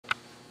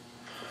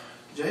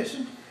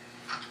Jason?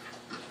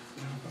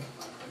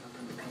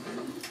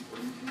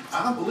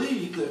 I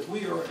believe that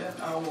we are at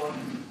our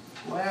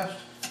last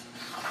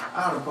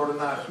item for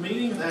tonight's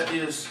meeting. That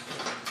is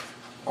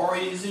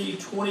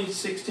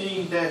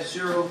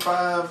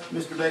REZ-2016-05.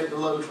 Mr. David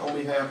Deloach on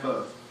behalf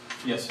of.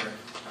 Yes, sir.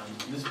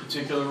 This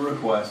particular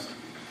request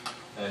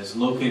is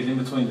located in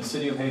between the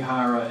city of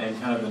Hahira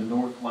and kind of the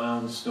North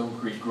Lowndes, Stone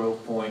Creek,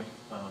 Grove Point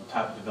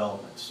type of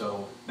development.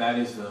 So that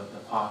is the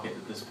pocket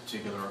that this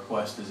particular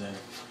request is in.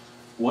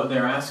 What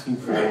they're asking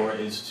for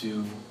is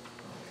to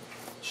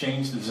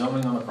change the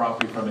zoning on the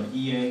property from an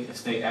EA,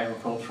 estate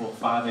agricultural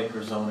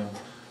 5-acre zoning,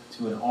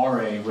 to an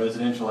RA,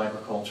 residential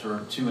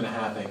agriculture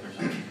 2.5-acre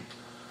zoning.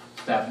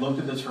 Staff looked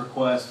at this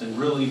request and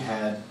really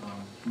had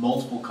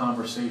multiple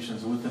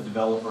conversations with the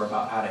developer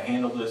about how to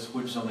handle this,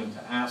 which zoning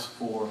to ask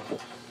for,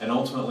 and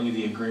ultimately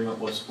the agreement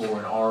was for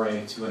an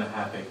RA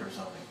 2.5-acre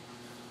zoning.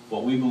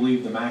 What we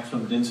believe the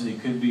maximum density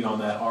could be on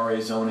that RA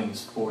zoning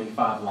is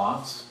 45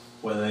 lots,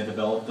 whether they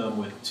develop them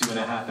with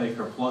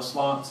 2.5-acre plus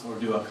lots or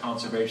do a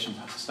conservation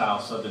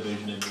style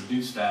subdivision and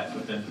reduce that,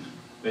 but then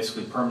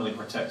basically permanently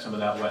protect some of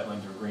that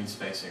wetlands or green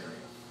space area.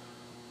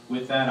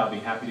 With that, I'll be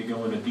happy to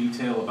go into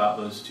detail about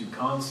those two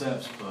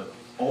concepts, but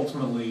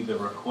ultimately the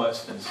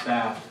request and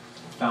staff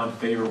found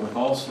favor with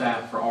all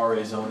staff for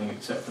RA zoning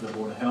except for the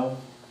Board of Health.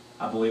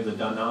 I believe the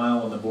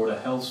denial on the Board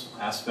of Health's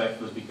aspect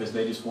was because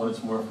they just wanted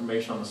some more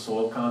information on the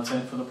soil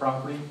content for the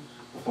property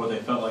before they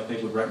felt like they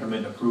would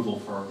recommend approval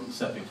for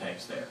septic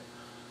tanks there.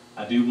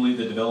 I do believe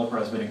the developer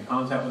has been in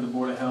contact with the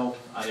Board of Health.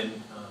 I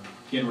didn't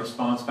get a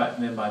response back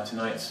to them by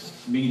tonight's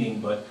meeting,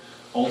 but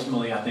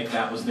ultimately I think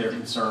that was their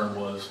concern,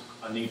 was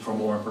a need for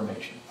more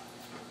information.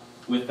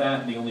 With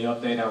that, the only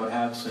update I would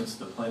have since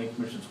the Planning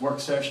Commission's work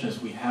session is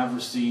we have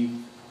received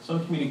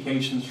some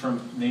communications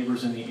from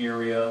neighbors in the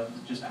area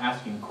just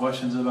asking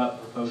questions about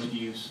the proposed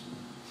use.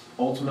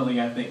 Ultimately,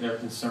 I think their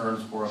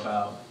concerns were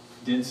about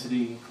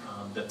density,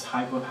 the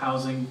type of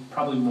housing,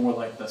 probably more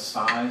like the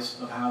size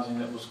of housing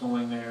that was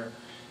going there,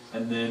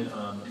 and then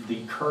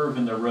the curve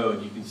in the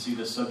road. You can see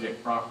the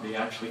subject property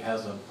actually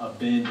has a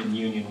bend in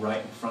Union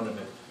right in front of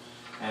it.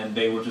 And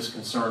they were just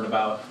concerned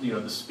about,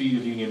 the speed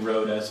of Union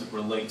Road as it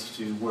relates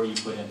to where you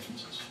put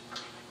entrances.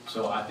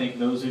 So I think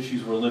those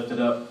issues were lifted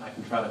up. I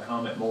can try to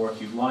comment more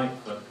if you'd like,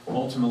 but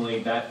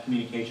ultimately that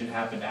communication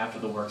happened after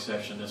the work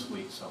session this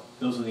week. So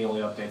those are the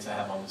only updates I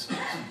have on this case.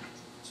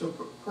 So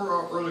per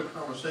our earlier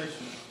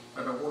conversation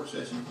at our work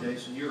session,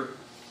 Jason, you're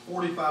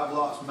 45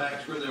 lots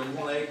max, whether they're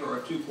 1 acre or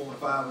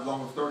 2.5, as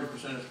long as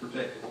 30% is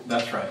protected.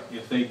 That's right.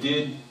 If they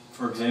did,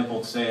 for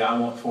example, say I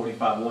want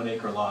 45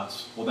 1-acre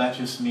lots, well, that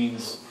just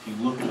means if you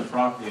look at the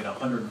property at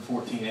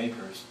 114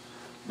 acres,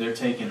 they're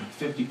taking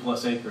 50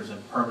 plus acres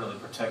and permanently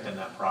protecting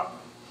that property.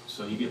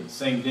 So you get the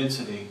same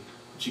density,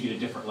 but you get a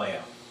different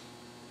layout.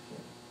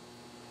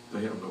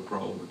 They have no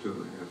problem with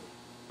 2.5.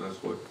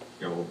 That's what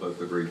y'all both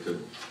agreed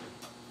to.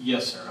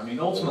 Yes, sir. I mean,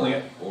 ultimately,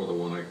 or the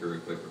 1 acre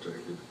if they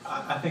protected.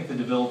 I think the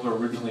developer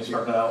originally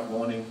started out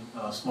wanting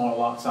smaller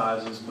lot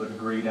sizes, but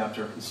agreed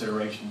after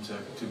consideration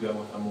to go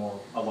with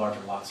a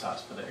larger lot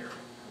size for the area.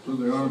 So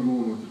they are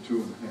going with the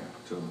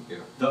 2.5.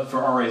 Yeah.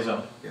 For RA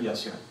zone, yeah.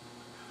 Yes, sir.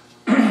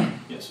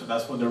 Yes, sir.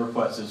 That's what the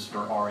request is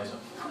for RA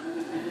zone.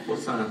 What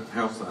size,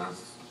 house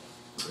size?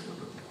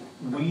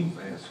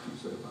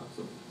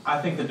 I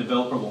think the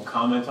developer will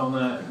comment on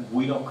that.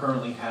 We don't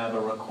currently have a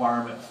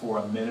requirement for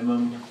a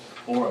minimum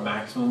or a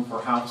maximum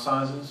for house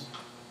sizes.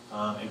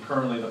 And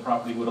currently the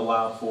property would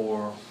allow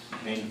for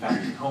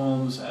manufactured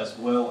homes as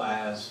well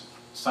as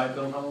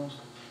site-built homes.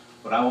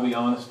 But I will be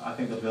honest, I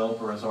think the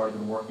developer has already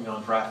been working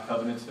on draft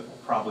covenants that will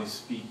probably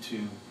speak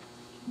to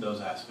those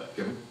aspects.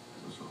 Okay.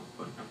 That's all.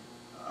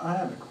 I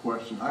have a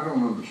question. I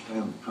don't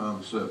understand the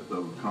concept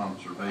of a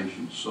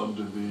conservation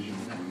subdivision.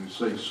 When you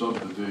say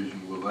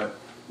subdivision, will that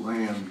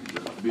land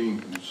that's being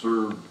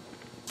conserved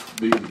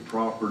be the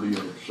property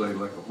of, say,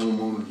 like a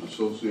homeowners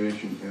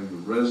association and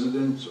the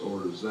residents,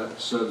 or is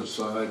that set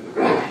aside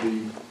to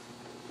be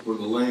for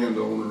the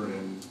landowner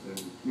and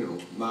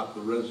not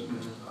the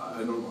residents? I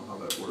don't know how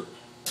that works.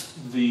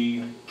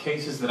 The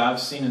cases that I've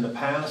seen in the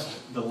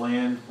past, the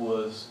land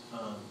was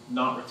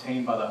not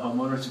retained by the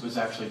homeowners. It was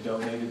actually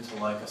donated to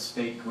like a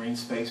state green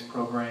space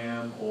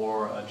program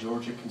or a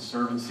Georgia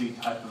Conservancy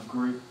type of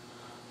group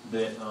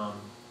that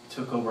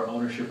took over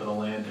ownership of the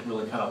land that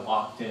really kind of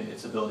locked in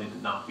its ability to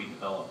not be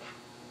developed.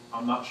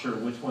 I'm not sure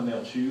which one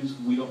they'll choose.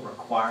 We don't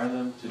require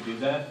them to do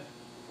that,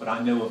 but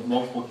I know of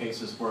multiple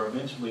cases where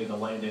eventually the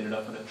land ended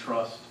up in a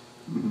trust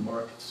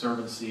or a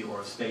conservancy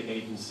or a state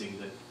agency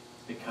that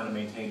kind of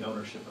maintained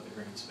ownership of the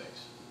green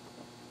space.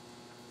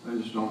 I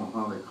just don't know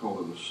how they call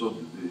it a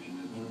subdivision.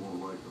 It's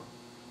more like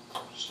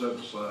a set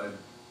aside.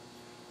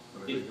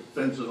 I mean, they could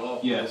fence it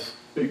off. Yes.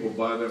 People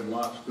buy them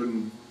lots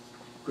couldn't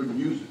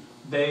use it.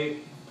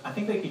 I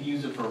think they could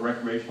use it for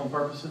recreational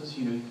purposes.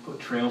 You could put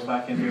trails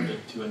back in there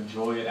to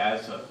enjoy it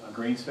as a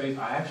green space.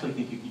 I actually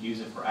think you could use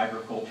it for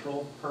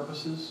agricultural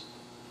purposes,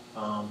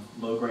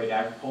 low-grade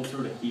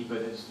agriculture, to keep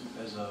it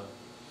as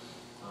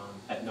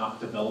at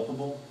not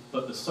developable.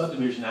 But the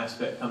subdivision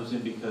aspect comes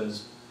in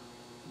because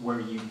where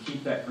you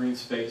keep that green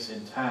space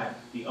intact,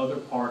 the other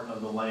part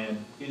of the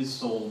land is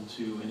sold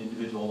to an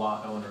individual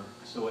lot owner.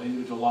 So an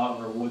individual lot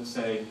owner would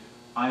say,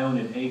 I own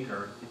an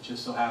acre, it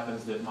just so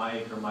happens that my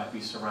acre might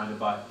be surrounded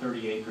by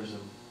 30 acres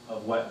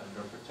of wetland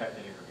or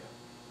protected area.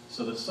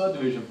 So the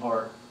subdivision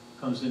part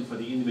comes in for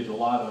the individual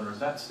lot owners,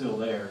 that's still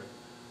there,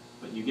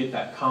 but you get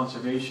that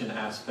conservation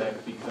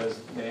aspect because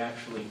they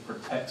actually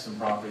protect some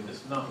property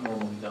that's not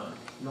normally done.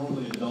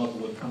 Normally the developer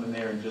would come in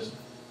there and just,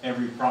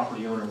 every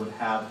property owner would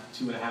have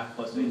 2.5+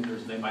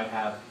 acres, and they might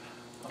have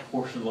a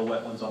portion of the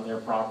wetlands on their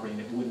property, and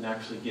it wouldn't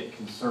actually get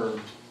conserved,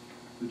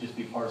 it would just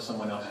be part of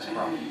someone else's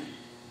property.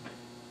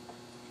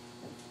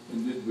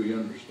 And did we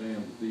understand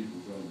that these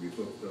were gonna be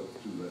hooked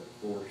up to that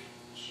forced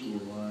sewer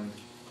line?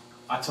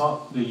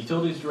 The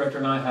utilities director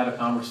and I had a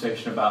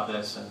conversation about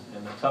this,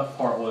 and the tough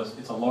part was,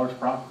 it's a large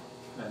property.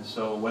 And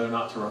so whether or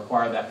not to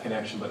require that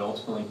connection, but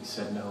ultimately he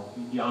said no.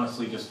 He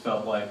honestly just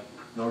felt like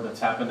in order to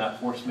tap in that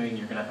force main,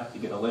 you're gonna have to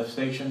get a lift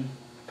station,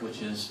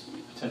 which is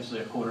potentially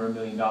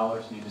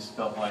 $250,000, and he just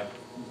felt like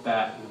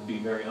that would be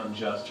very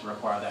unjust to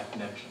require that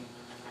connection.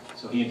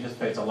 So he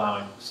anticipates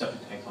allowing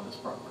septic tanks on this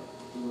property.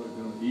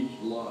 So each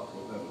lot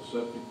will have a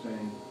septic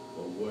tank,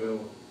 a well,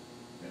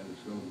 and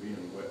it's gonna be in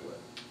a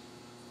wetland,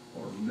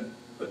 or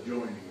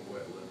adjoining a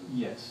wetland.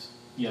 Yes,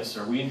 yes,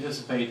 sir. We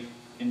anticipate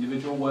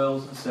individual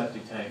wells and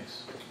septic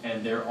tanks,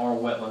 and there are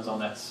wetlands on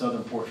that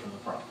southern portion of the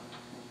property.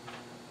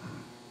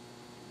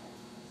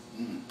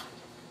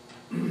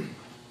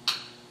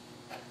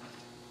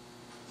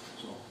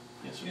 So,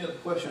 Yes, sir. any other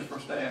questions for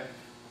staff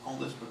on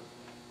this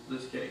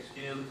case?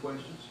 Any other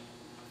questions?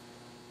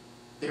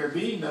 There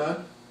being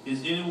none,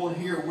 is anyone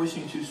here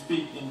wishing to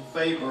speak in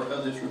favor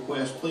of this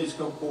request? Please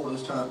come forward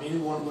this time.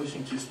 Anyone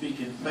wishing to speak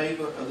in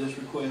favor of this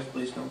request,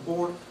 please come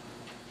forward.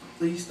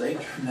 Please state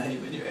your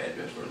name and your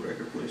address for the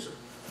record, please, sir.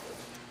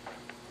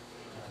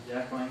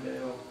 Jack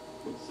Langdale,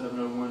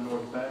 701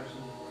 North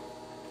Patterson.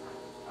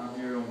 I'm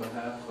here on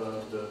behalf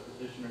of the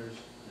petitioners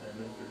and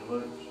Mr.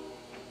 Deloach.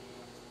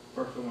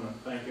 First, I want to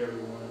thank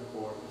everyone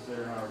for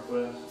considering our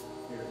request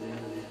here at the end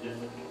of the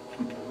agenda.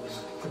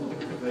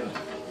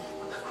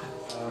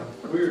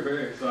 We are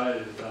very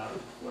excited about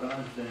what I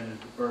understand is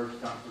the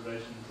first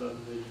conservation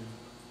subdivision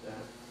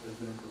that has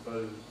been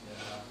proposed in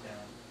our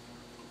county.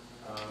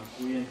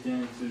 We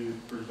intend to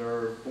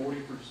preserve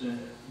 40%,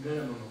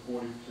 minimum of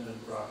 40% of the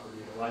property.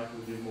 It'll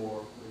likely be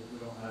more. We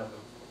don't have a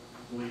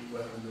complete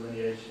wetland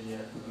delineation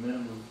yet. But a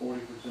minimum of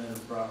 40% of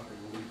the property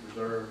will be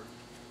preserved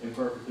in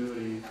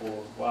perpetuity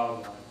for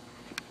wildlife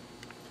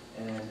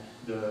and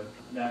the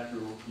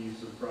natural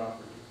use of the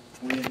property.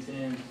 We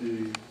intend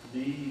to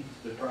deed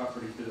the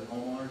property to the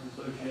homeowners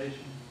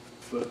association,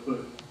 but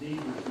put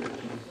deed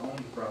restrictions on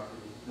the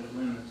property that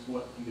limits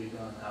what can be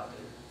done out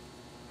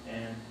there.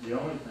 And the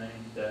only thing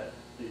that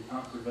the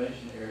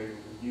conservation area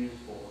will be used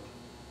for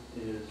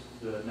is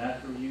the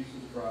natural use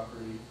of the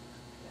property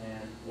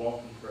and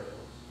walking trails.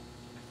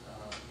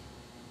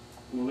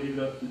 We'll leave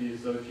it up to the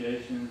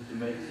association to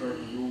make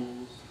certain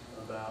rules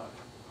about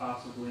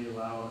possibly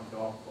allowing a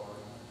golf cart on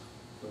it.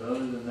 But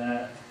other than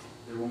that,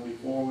 there won't be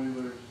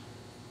four-wheelers,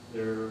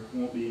 there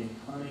won't be any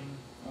hunting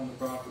on the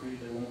property,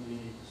 there won't be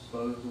any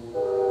disposal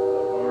of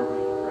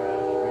garbage,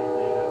 trash, or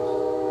anything else.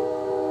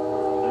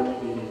 There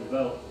won't be any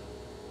development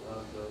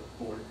of the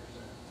 40%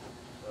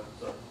 of the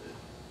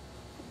subdivision.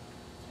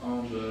 On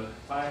the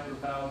type of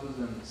houses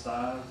and the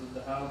size of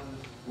the houses,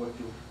 what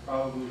you'll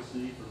probably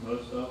see for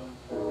most of them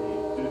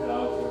will be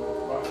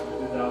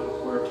approximately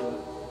 2,000 square foot.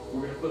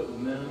 We're going to put the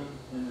minimum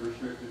in the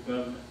restrictive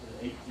covenant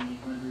at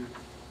 1,800,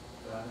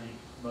 but I think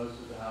most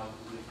of the houses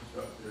will be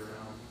constructed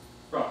around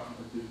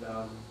approximately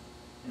 2,000.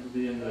 It'll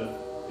be in the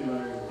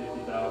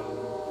 250,000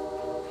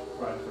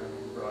 price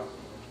range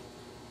approximately.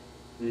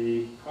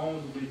 The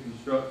homes will be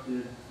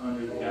constructed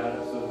under the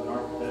guidance of an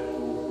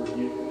architectural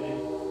review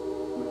committee,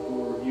 which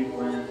will review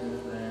plans in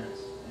advance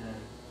and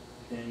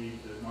continue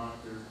to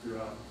monitor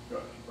throughout the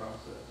construction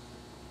process.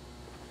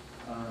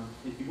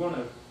 If you want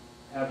to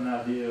have an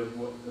idea of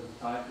what the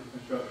type of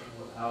construction,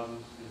 what the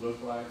houses could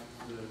look like,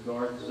 the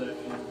garden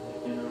section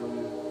at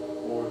Kennerwood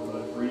or the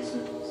most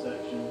recent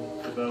section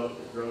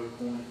developed at Grove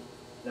Point,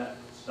 that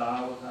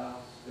style of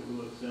house, it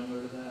will look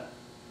similar to that.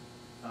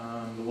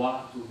 The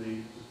lots will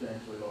be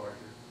substantially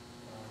larger.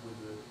 With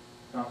the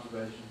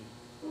conservation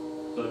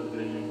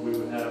subdivision, we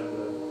would have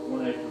the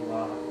 1 acre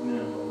lot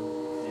minimum,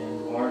 and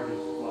the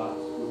largest lots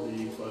would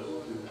be close to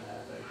 2.5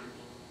 acres.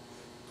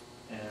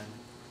 And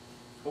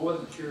I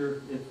wasn't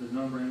sure if the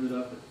number ended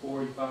up at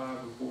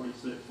 45 or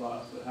 46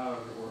 lots, but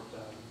however it works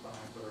out in the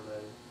final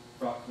survey,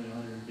 approximately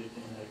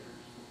 115 acres.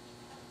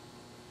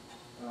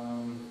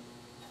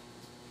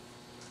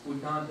 We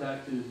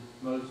contacted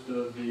most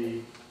of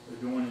the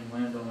adjoining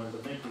landowners. I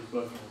think we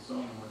spoke with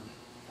someone,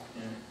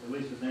 and at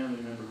least a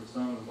family member with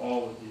some of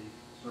all of the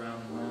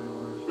surrounding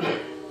landowners.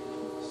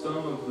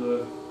 Some of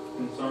the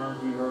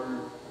concerns we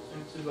heard,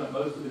 it seems like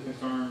most of the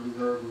concerns we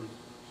heard was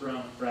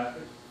surrounding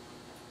traffic.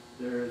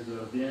 There is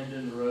a bend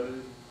in the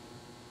road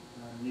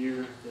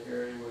near the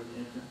area where the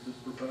entrance is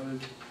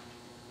proposed.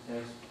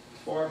 As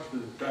far as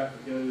the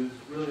traffic goes,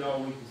 really all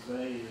we can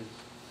say is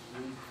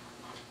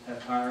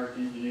have hired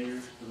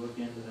engineers to look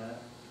into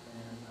that.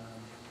 And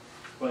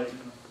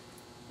Clayton,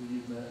 who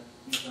you've met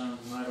a few times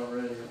tonight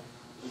already,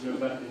 we'll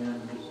go back to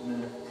him in just a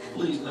minute.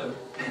 Please no.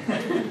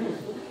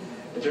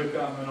 He'll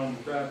comment on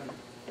the traffic.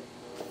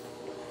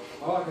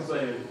 All I can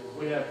say is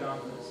we have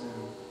confidence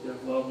in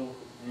Jeff Lovell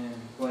and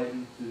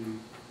Clayton to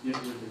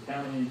get with the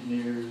county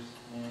engineers,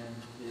 and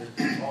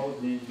if all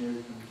of the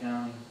engineers from the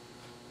county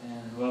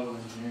and Lovell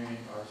Engineering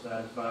are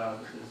satisfied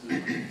that this is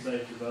a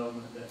safe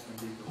development that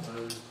can be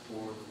proposed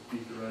for the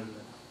future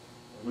residents,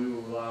 we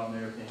will rely on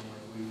their opinion.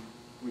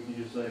 We can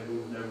just say we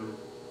would never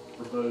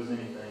propose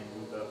anything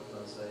we felt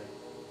was unsafe,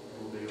 and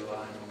we'll be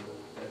relying on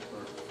the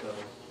experts to tell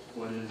us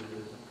what is or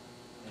isn't,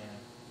 and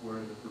where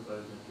the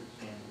proposed entrance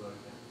can be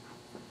located.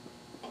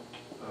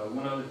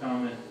 One other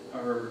comment I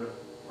heard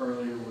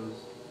earlier was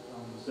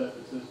on the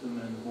septic system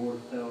and the Board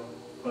of Health.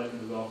 Clayton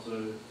has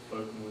also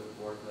spoken with the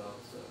Board of Health,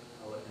 so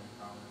I'll let him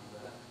comment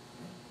on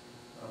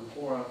that.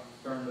 Before I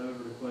turn it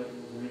over to Clayton,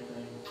 is there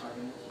anything I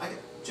can answer?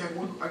 Jack,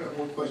 I got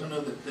one question. I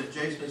know that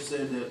Jason has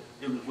said that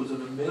was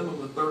it a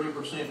minimum of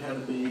 30% had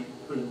to be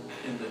put in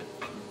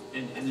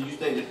and you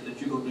stated that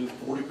you're going to do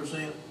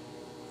 40%?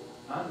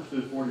 I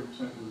understood 40% was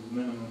the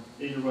minimum.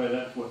 Either way,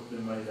 that's what's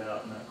been laid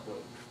out, and that's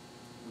what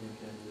we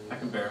intend to do. I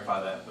can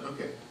verify that, but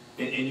Okay.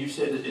 And you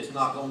said that it's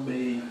not going to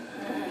be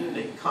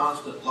a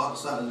constant lot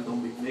size. It's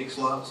going to be mixed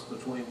lots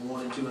between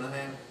 1 and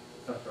 2.5?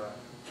 That's right.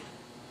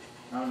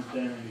 My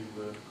understanding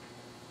is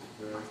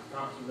the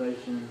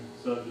conservation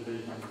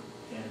subdivision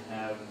can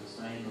have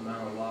the same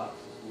amount of lots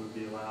as would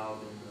be allowed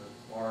in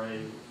the RA,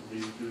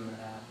 which would be 2.5.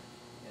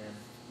 And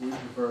we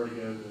prefer to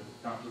go the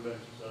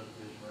conservation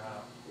subdivision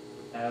route,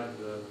 have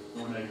the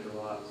 1 acre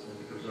lots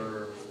and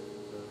preserve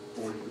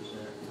the 40%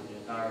 of the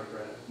entire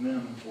tract,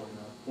 minimum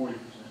 40% of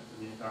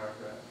the entire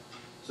tract.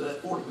 So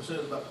that 40% is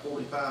about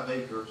 45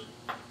 acres.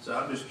 So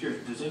I'm just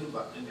curious, does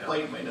anybody, and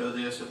Clayton may know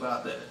this,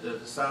 about the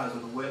size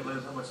of the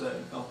wetlands, how much that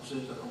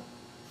encompasses?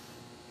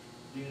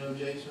 Do you know,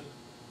 Jason?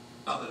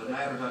 Not that it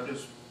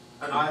matters,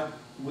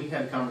 we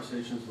had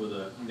conversations with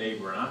a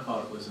neighbor, and I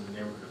thought it was in the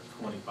neighborhood of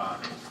 25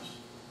 acres.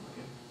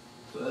 Okay.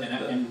 So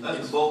And that's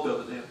it's the bulk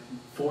of it then?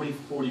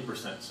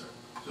 40%, sir.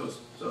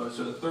 So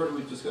the 30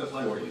 we discussed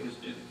last 40. week is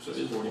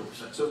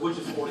 40%. So which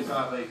is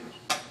 45 acres?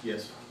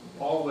 Yes, sir.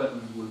 All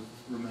wetlands would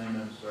remain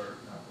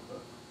undisturbed, not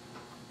proposed.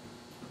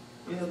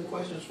 Any other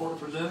questions for the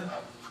presenter?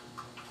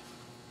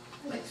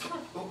 Just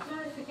for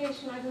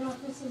clarification, I don't know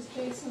if this is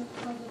Jason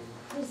or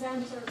the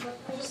presenter, but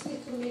I just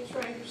need to make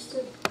sure I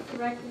understood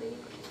correctly.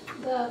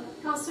 The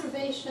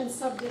conservation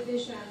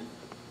subdivision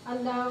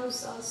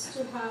allows us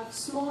to have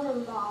smaller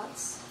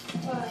lots,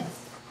 but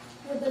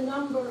with the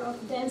number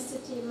of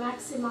density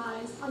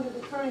maximized under the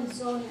current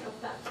zoning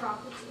of that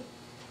property.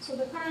 So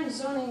the current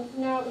zoning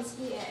now is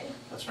EA,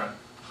 That's right.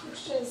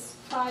 which is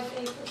 5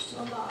 acres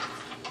a lot.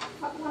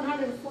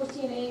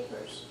 114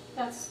 acres,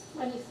 that's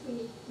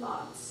 23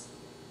 lots.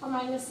 Am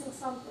I missing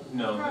something?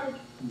 No,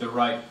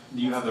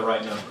 you have the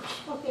right numbers.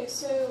 Okay,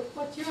 so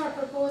what you are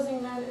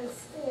proposing then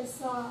is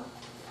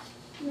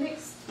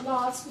mixed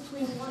lots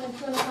between 1 and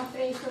 2.5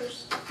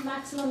 acres.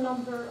 Maximum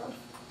number of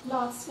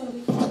lots going to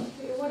be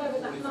 23, or whatever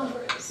that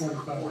number is.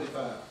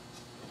 45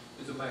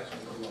 is the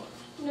maximum of lots.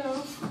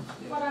 No,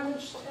 what I'm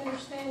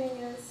understanding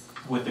is,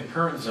 With the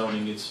current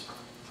zoning, it's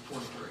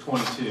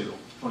 22,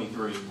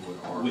 23.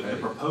 With the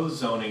proposed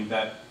zoning,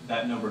 that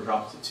number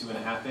drops to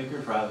 2.5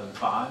 acres rather than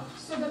 5.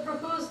 so the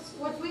proposed,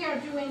 what we are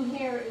doing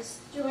here is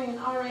doing an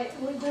RA,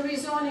 the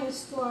rezoning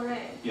is to RA.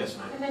 Yes,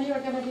 ma'am. And then you're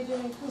going to be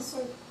doing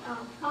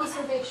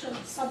conservation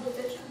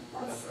subdivision.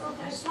 That's,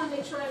 okay, I just want to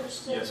make sure I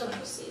understood Yes, the ma'am.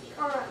 procedure.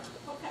 All right,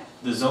 okay.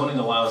 The zoning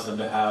allows them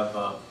to have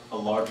a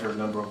larger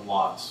number of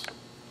lots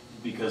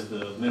because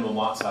the minimum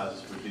lot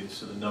size is reduced,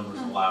 so the numbers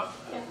allow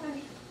for Yeah, that. I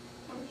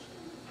understand.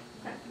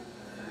 Okay.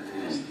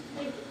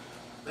 Thank you.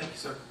 Thank you,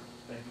 sir.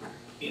 Thank you.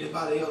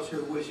 Anybody else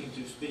here wishing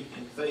to speak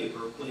in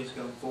favor, please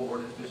come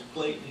forward. If Mr.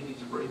 Clayton, he needs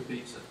to bring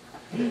pizza.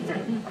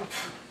 And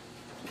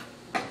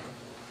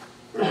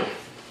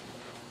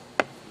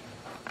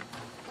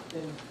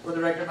for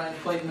the record, my name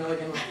is Clayton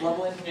Milligan with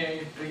Lovell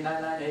Engineering,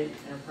 3998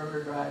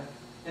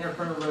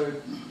 Interprinter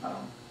Road.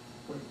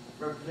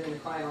 We're representing the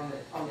client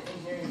on the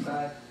engineering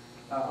side.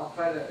 I'll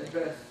try to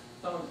address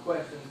some of the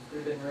questions that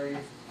have been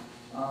raised.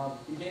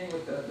 Beginning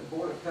with the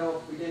Board of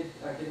Health, we did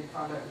get in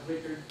contact with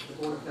Richard, the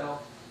Board of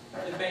Health.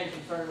 His main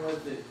concern was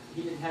that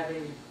he didn't have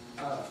any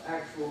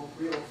actual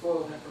real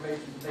soil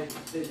information to make a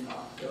decision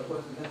on. So it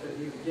wasn't necessarily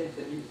he was against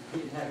it, he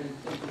didn't have any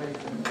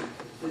information to make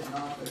a decision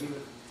on. So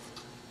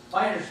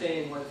my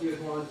understanding was he was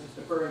more or less just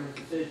deferring his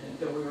decision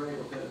until we were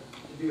able to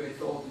do a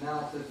soil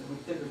analysis, and we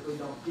typically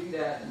don't do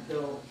that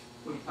until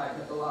we tighten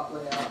up the lot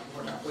layout and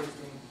we're not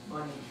wasting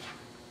money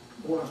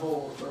boring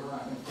holes where we're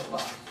not going to put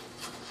lots.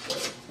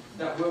 So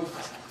that will,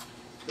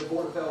 the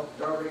Board of Health,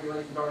 there are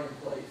regulations already in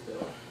place that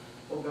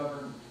will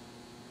govern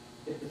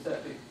if the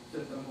septic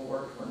system will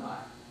work or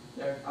not.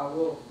 There, I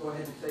will go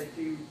ahead and say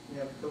too,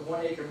 the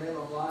 1 acre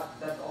minimum lot,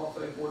 that's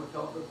also a Board of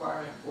Health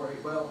requirement for a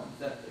well and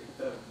septic.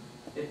 So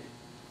if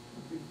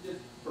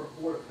just for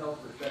Board of Health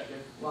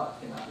perspective, lots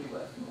cannot be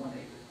less than 1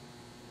 acre.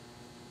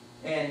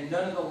 And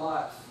none of the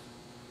lots,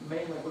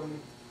 mainly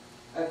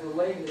as we're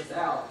laying this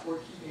out, we're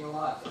keeping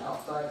lots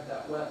outside of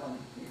that wetland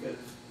because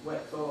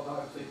wet soils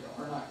obviously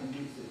are not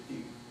conducive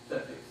to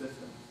septic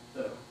systems.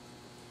 So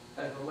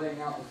as we're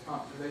laying out this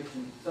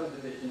conservation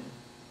subdivision,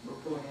 we're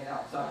pulling it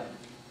outside,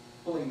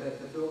 pulling the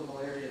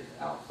buildable areas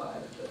outside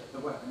of the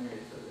wetland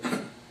areas so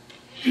that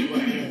the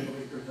wetland areas will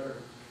be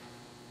preserved.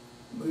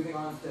 Moving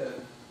on to,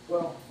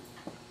 well,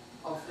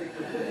 I'll stick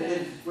with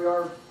it. We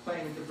are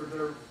planning to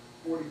preserve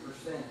 40%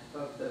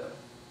 of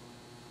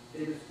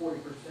it is 40%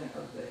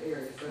 of the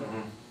area. So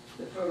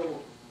the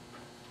total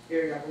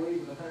area, I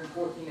believe, is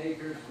 114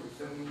 acres,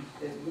 so we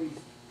need at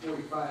least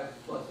 45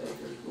 plus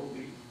acres will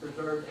be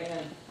preserved.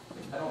 And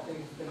I don't think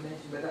it's been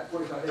mentioned, but that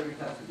 45 acres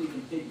has to be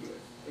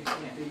contiguous. It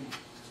can't be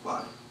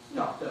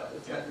chopped up.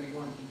 It's got to be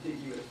one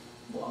contiguous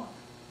block.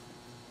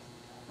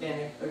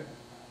 And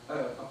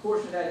a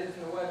portion of that is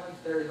in the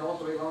wetlands. There is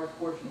also a large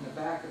portion in the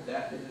back of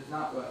that is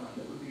not wetland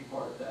that would be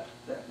part of that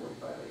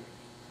 45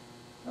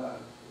 acres.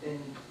 In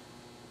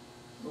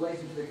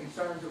relation to the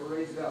concerns that were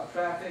raised about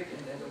traffic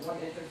and then the one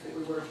entrance that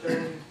we were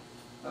showing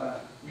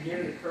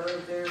near the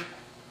curve there,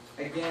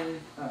 again,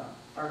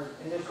 our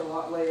initial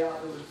lot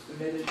layout that was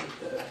submitted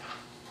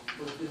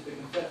was just a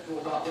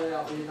conceptual lot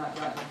layout. We did not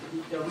get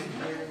into detailed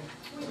engineering.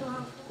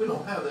 We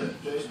don't have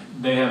that, Jason.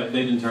 They haven't.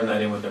 They didn't turn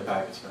that in with their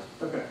packets,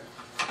 no. Okay.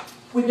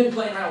 We've been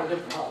playing around with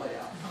different lot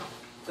layouts.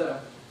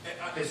 So,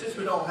 And since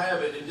we don't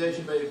have it, and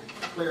Jason may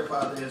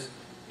clarify this,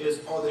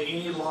 are there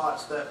any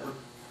lots that would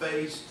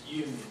face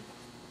Union?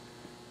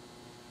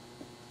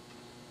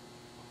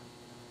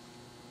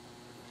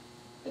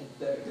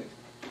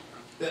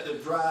 That the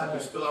drive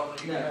is still on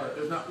the Union? No.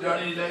 There's not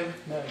any, David?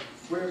 no,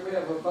 we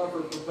have a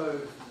buffer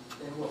proposed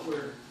in what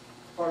we're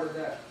part of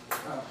that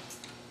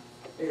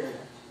area,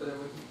 so there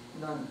would be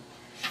none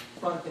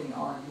fronting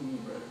on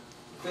Union Road.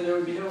 So there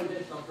would be no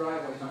additional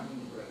driveways on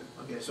Union Road.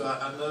 Okay, so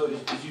I know,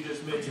 as you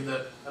just mentioned,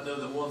 that I know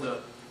that one of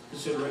the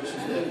considerations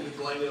that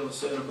Mr. Langdale has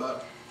said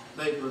about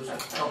neighbors,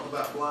 talked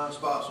about blind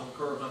spots on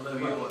curves. I know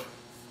you'll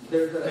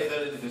take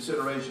that into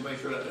consideration, make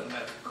sure that doesn't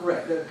happen.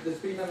 Correct. The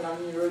speed limit on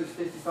Union Road is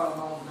 55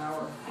 miles an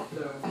hour,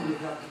 so we would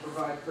have to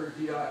provide per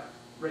GDOT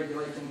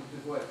regulation,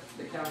 which is what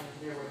the county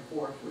engineer would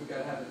enforce. We've got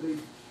to have at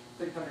least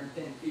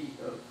 610 feet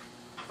of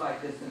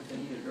sight distance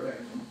in either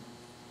direction.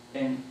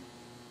 And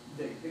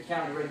the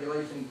county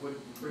regulations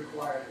would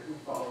require that we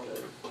follow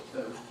those.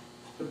 So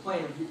the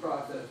plan review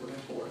process would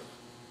enforce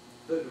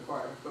those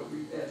requirements, but we,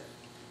 as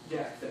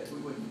Jack said, we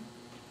wouldn't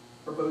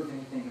propose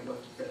anything that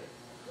wasn't safe.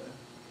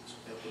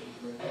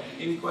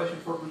 Any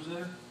questions for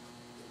presenter?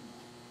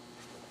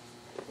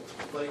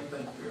 Clayton,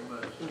 thank you very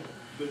much.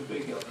 Good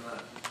big help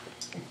tonight.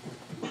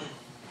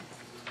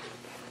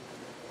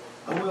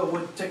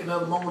 We'll take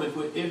another moment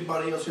if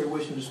anybody else here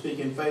wishing to speak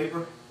in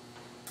favor.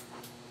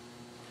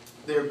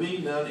 There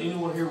being none,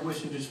 anyone here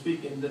wishing to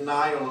speak in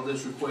denial of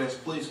this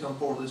request, please come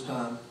forward this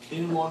time.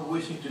 Anyone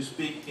wishing to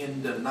speak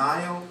in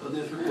denial of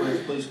this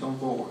request, please come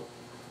forward.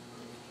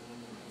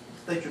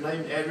 State your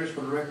name and address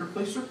for the record,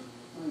 please, sir.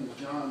 My name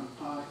is John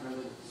Pike. I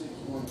live at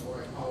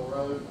 6148 Hall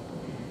Road.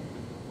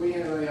 We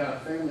have a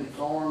family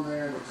farm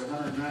there that's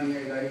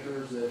 198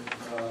 acres that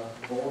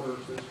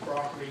borders this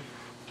property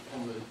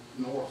on the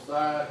north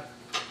side.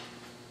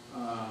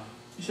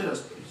 You said it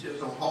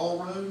was on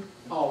Hall Road?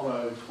 Hall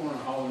Road, corner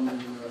of Hall and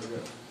Union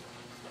Road.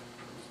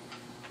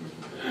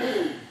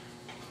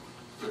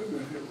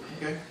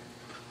 Okay.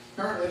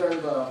 Currently,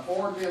 there's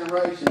 4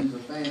 generations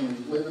of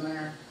families living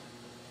there.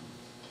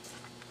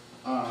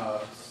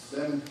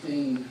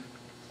 17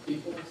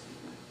 people.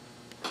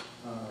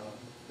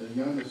 The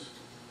youngest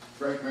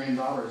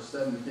great-granddaughter is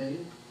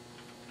 17.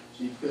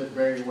 She could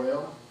very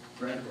well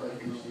graduate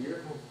this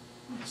year,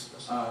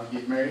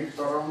 get married, and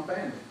start her own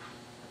family.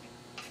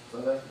 So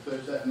that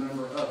puts that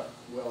number up,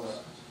 well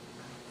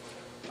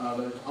up.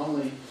 There's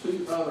only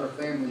 2 other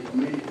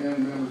immediate family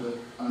members that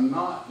are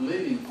not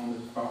living on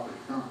this property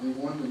currently.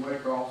 One's in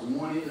Waycross and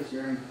one is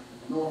here in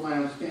North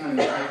Lowndes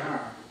County,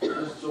 Hahira,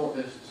 just a short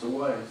distance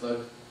away.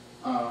 So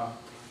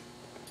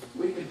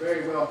we could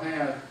very well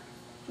have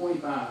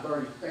 25,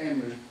 30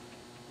 family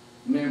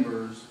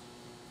members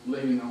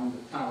living on the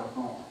Tyler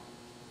farm.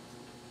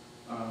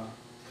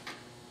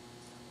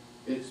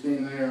 It's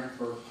been there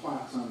for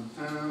quite some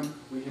time.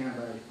 We have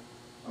a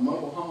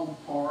mobile home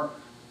park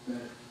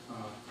that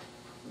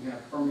we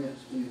have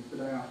permits to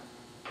put out.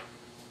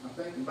 I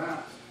think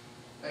about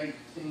 18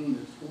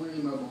 to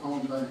 20 mobile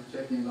homes. I didn't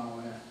check into all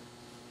that.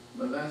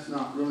 But that's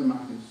not really my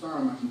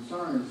concern. My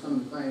concern is some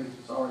of the things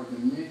that's already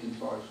been mentioned as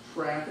far as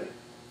traffic.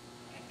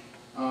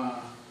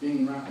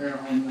 Being right there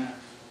on that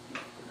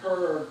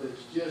curve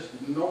that's just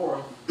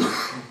north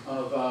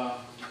of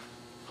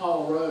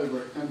Hall Road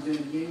where it comes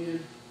into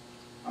Union.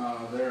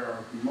 There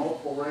are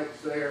multiple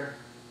wrecks there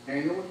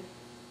annually.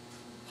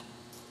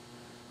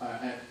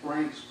 At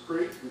Franks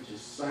Creek, which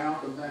is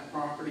south of that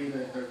property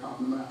that they're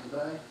talking about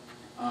today,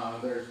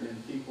 there's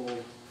been people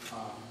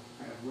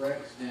have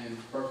wrecks and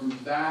persons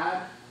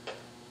died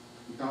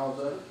because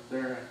of it.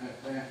 They're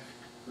at that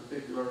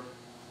particular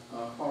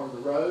part of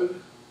the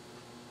road.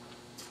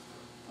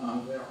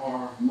 There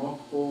are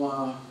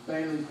multiple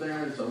families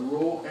there. It's a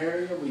rural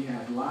area. We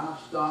have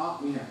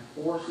livestock, we have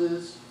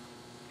horses,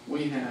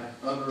 we have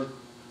other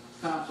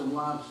types of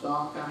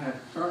livestock. I have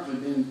currently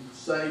been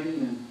saving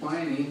and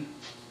planning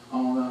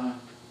on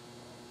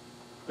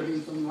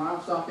putting some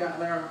livestock out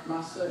there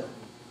myself.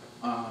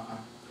 I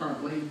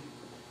currently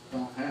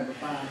don't have the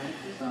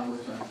finances. I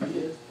wish I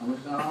did. I wish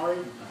I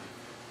already did.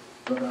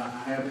 But I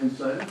have been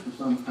saving for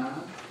some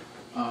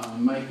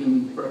time,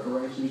 making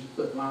preparations to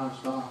put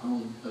livestock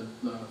on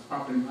the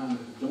property line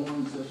that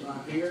adjoins this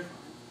right here.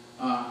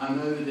 I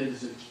know that it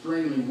is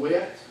extremely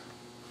wet.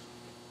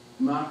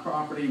 My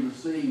property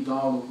receives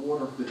all the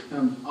water that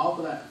comes off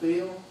of that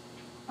field.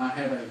 I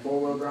have a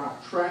four-wheel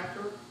drive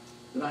tractor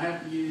that I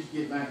have to use to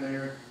get back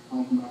there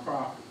onto my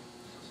property.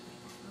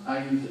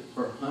 I use it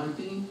for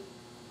hunting.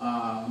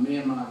 Me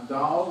and my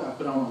dog, I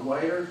put on the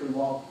waders. We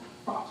walk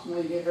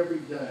approximately every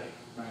day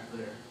back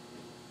there.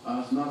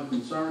 Some other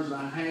concerns that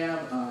I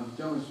have, the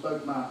gentleman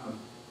spoke about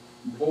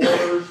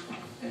borders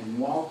and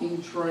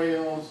walking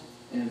trails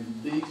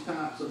and these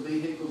types of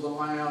vehicles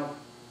allowed.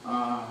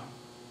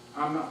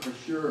 I'm not for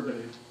sure, but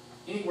if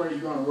anywhere you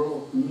go in a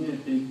rural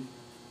community,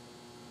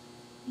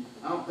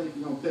 I don't think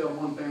you're going to tell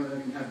one family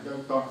they can have a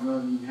go-kart and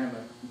another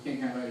you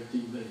can't have an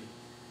ATV.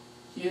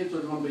 Kids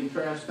are going to be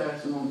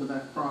trespassing onto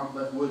that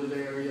wooded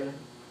area.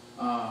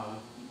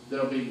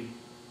 They'll be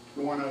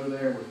going over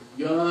there with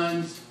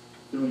guns,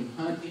 doing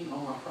hunting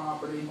on our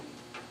property.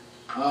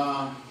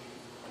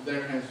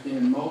 There has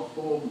been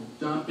multiple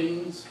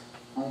dumpings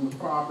on the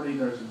property.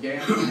 There's a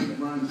gas line that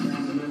runs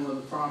down the middle of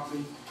the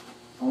property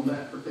on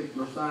that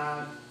particular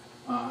side.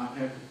 I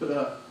have to put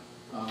up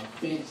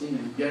fencing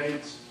and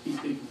gates to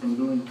keep people from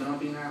doing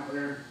dumping out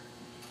there.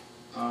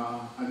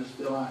 I just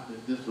feel like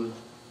that this would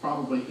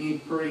probably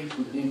increase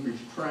with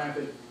increased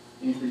traffic,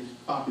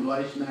 increased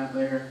population out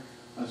there.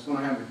 It's going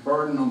to have a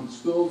burden on the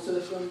school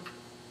system.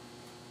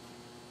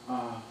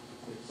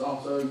 It's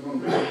also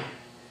going to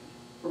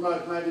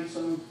promote maybe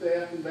some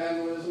theft and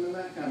vandalism and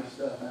that kind of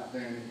stuff out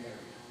there in the area.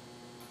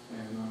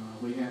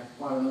 And we have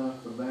quite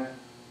enough of that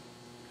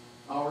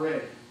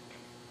already.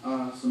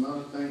 Some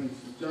other things,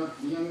 the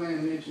young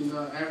man mentioned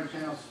average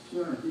house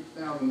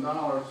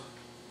 $250,000.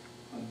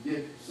 I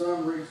did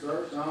some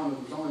research on it.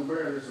 It was only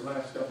rare this the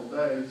last couple of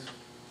days.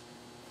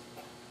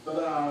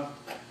 But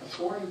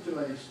according to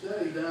a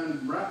study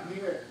done right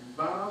here at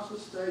Valdosta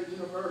State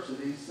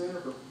University Center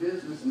for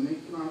Business and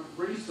Economic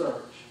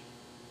Research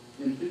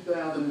in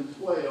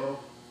 2012,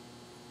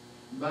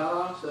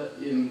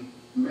 Valdosta in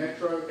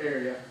metro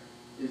area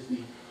is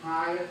the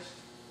highest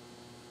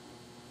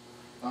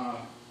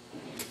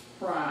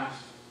price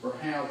for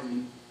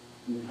housing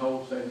in the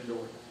whole state of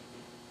Georgia.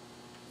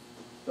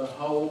 The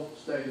whole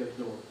state of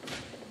Georgia.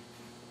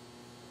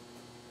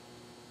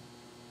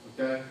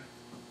 Okay?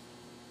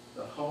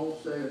 The whole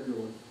state of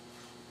Georgia.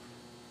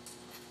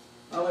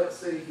 Now let's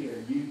see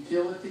here.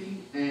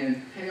 Utility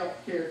and health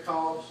care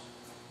costs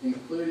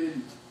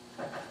included,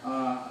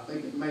 I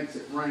think it makes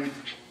it rank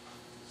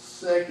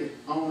second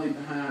only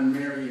behind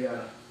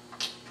Marietta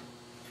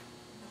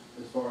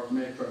as far as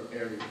metro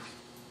areas.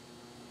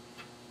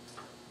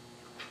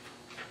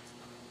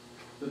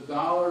 The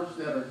dollars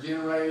that are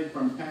generated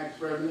from tax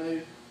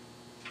revenue,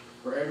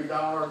 for every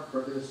dollar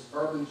for this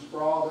urban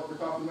sprawl that we're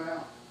talking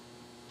about,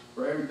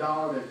 for every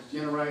dollar that's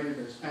generated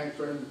as tax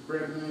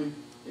revenue,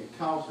 it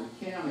costs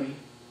the county,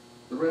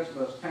 the rest of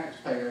us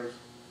taxpayers,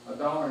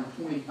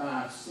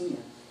 $1.25 to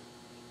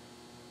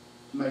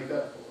make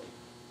up for it,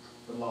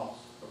 the loss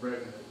of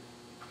revenue.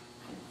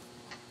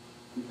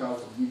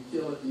 Because of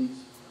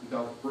utilities,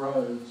 because of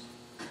roads,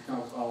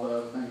 because of all the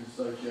other things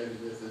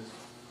associated with this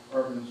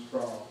urban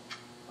sprawl.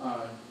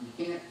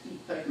 You can't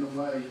keep taking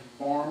away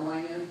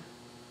farmland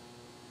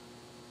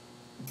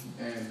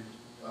and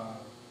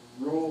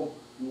rural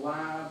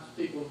lives.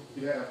 People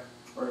who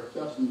are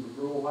accustomed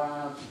to rural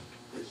lives,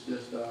 it's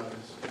just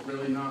it's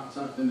really not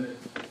something that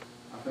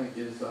I think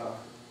is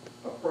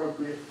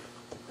appropriate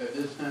at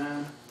this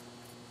time.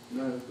 You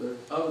know, there's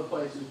other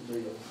places to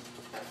build,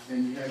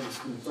 and you have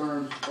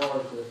concerns as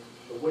far as the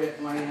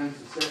wetlands,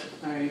 the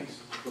septic tanks,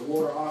 the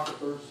water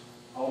aquifers,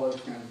 all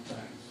those kinds of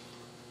things.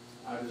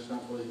 I just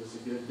don't believe it's a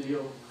good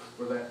deal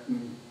for that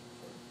community.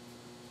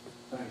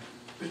 Thank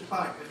you. Mr.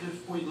 Pike, just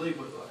before you leave,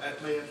 may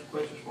I have some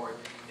questions for you?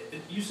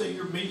 You say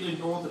you're immediately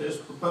north of this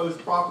proposed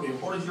property.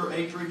 What is your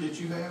acreage that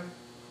you have?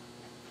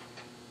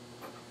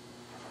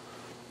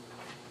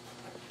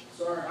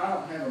 Sir, I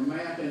don't have a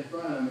map in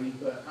front of me,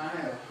 but I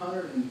have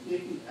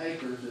 150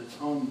 acres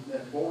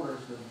that borders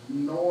the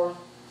north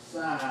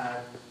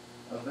side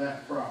of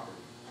that property.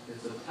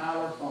 It's a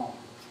Tyler farm.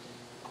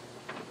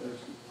 There's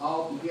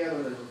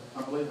altogether,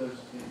 I believe it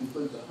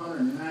includes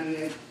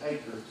 198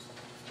 acres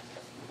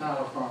of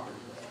Tyler property.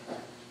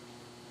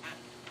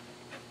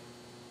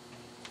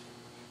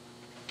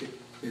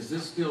 Is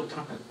this still,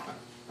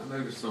 I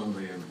noticed on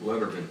the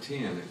letter of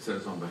intent, it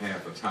says on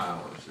behalf of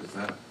Tyler's. Is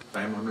that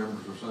family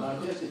members or something?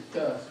 I guess it's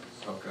cousins.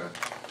 Okay.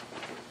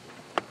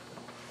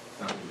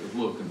 That was a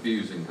little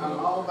confusing. I'm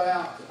all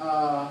about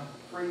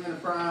free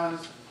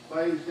enterprise,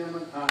 ladies and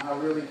gentlemen. I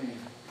really am.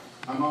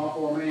 I'm all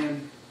for a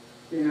man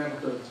being able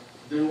to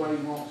do what he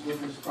wants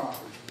with his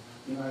property.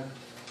 You know,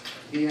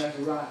 he has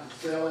the right to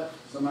sell it,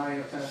 somebody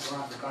else has the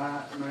right to buy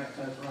it, somebody else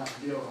has the right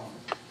to build on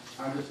it.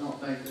 I just don't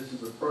think this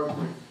is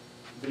appropriate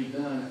to be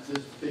done at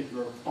this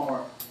particular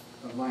part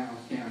of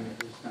Lowndes County at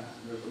this time.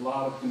 There's a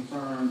lot of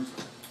concerns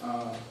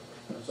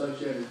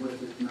associated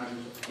with it, and I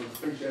just would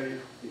appreciate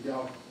it if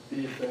y'all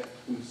did that,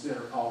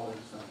 consider all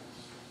those things.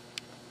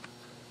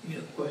 Any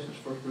other questions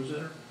for the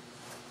presenter?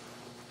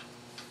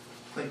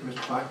 Thank you,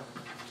 Mr. Pike.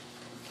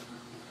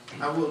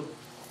 I will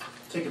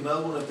take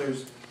another one. If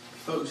there's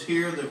folks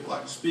here that would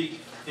like to speak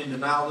in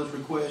denial of this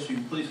request, you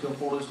can please come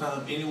forward this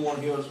time.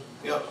 Anyone here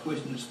else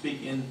wishing to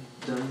speak in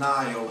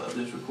denial of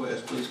this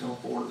request, please come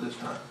forward at this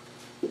time.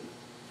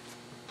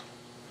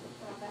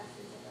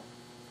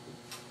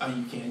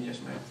 You can, yes,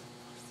 ma'am.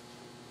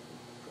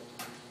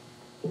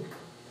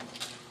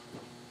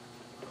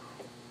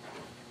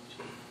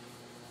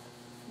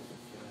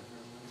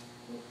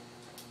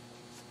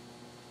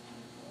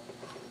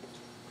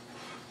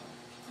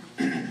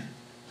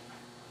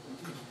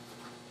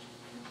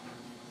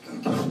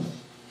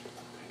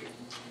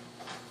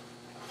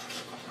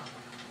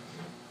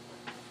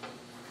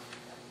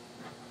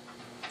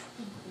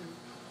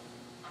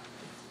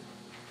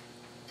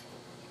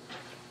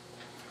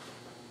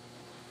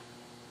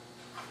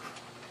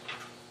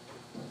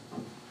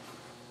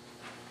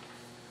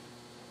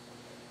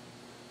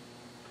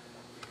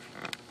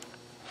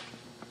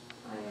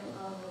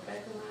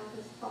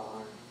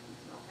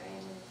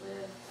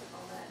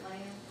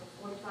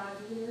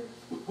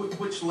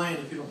 Which land,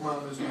 if you don't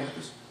mind, Ms.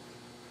 Mathis?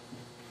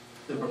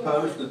 The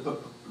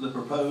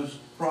proposed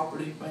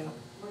property, ma'am?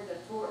 We're the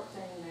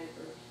 14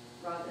 acres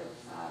right there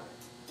beside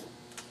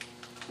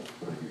it.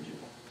 Right here, Jim.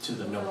 To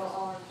the north. Little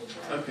orange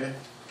area. Okay.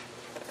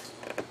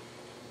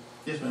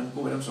 Yes, ma'am.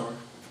 Go ahead, I'm sorry.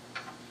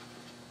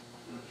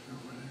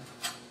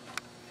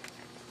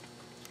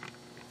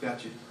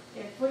 Got you.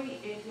 If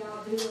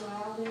y'all do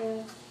allow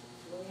this,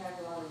 we have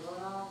a lot of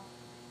runoff.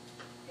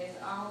 It's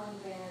only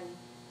been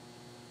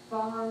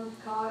farmed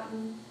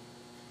cotton,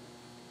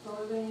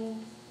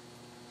 soybeans.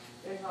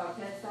 There's a lot of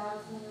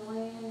pesticides in the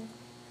land.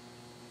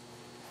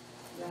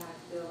 You have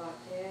to do a lot of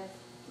tests,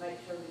 make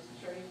sure that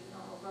the trees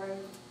don't grow.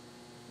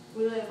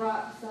 We live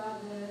right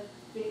beside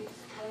the big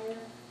square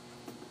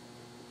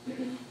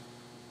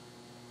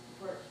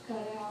where it's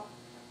cut out.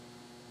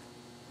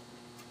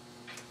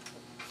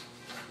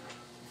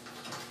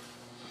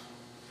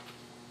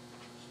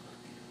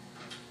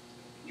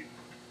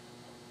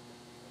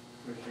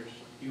 Commissioners,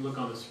 you look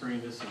on the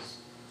screen, this is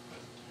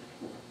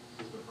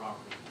the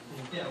property.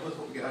 Yeah, that's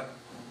what we got.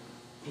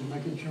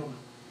 Making sure.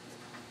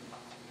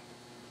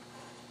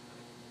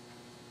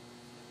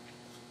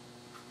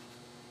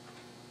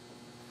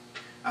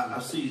 I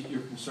see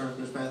your concerns,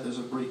 Ms. Mathis.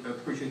 I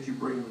appreciate you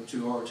bringing them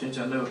to our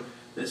attention. I know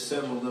that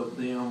several of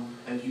them,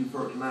 as you've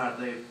heard tonight,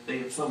 they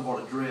have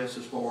somewhat addressed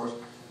as far as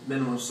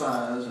minimum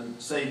size and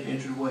safe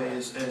entryway,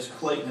 as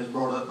Clayton has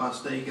brought up by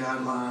state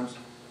guidelines.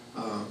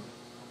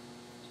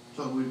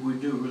 So we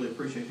do really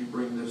appreciate you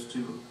bringing this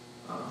to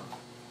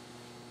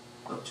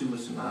up to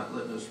us tonight,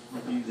 letting us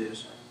review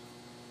this.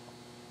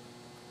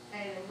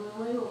 And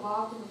when we were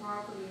walking the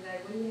property today,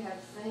 we have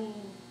seen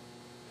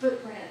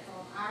footprints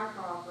on our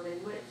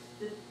property, which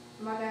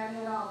my dad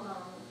had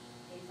Alzheimer's.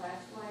 He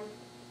passed away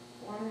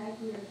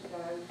 4.5 years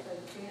ago, so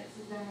the fence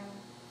is down.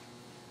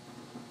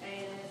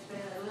 And it's been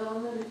a little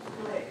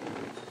neglect,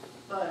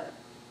 but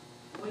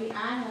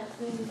I have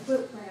seen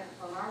footprints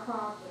on our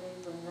property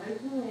with no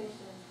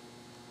permission,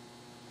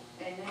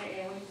 and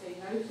we see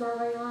no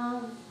survey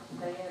lines.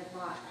 They have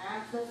not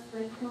asked us if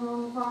they come on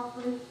the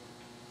property.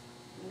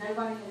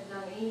 Nobody has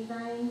done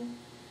anything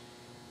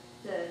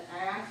to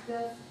ask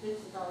us if this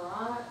is all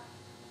right.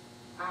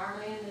 Our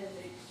land is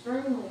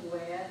extremely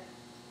wet,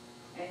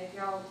 and if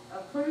y'all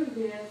approve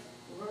this,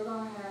 we're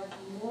gonna have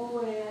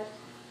more wet.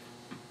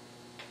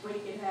 We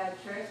could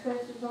have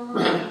trespassers on our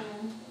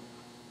land.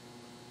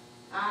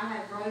 I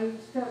have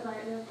roads cut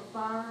right there for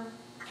fire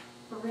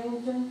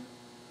prevention.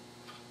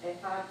 If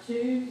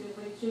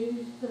we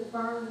choose to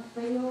burn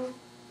the field,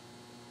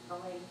 I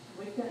mean,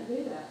 we couldn't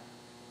do that.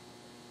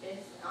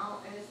 It's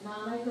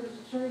 9 acres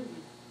of trees.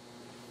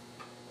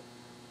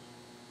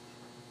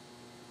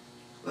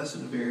 That's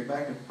in the very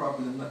back of the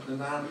property. The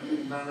nine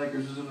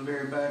acres is in the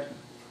very back.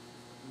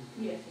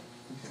 Yes.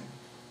 Okay.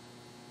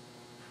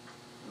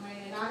 I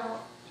mean, and I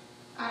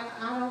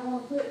don't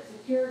want to put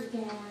security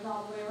cameras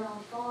all the way around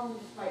the farm,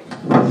 just like,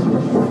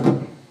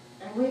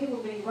 and we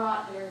will be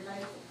right there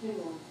adjacent to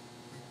them.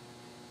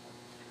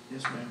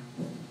 Yes, ma'am.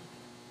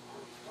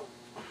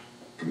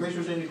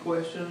 Commissioners, any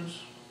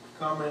questions,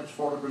 comments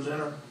for the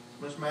presenter,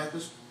 Ms.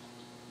 Mathis?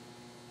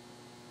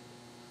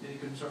 Any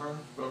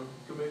concerns from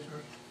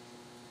commissioners?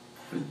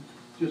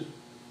 Just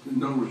to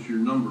notice your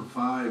number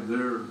 5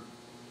 there,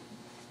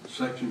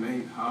 section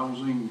 8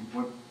 housing,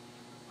 what,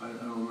 I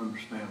don't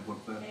understand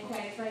what that. In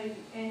case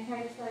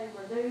they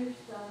reduce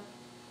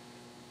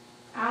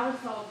I was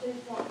told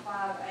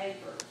 2.5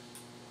 acres,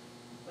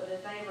 But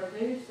if they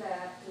reduce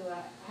that to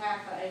a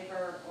half an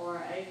acre or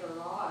an acre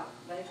lot,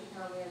 they could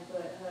come in and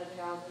put HUD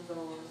houses or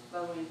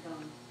low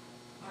income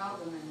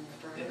housing in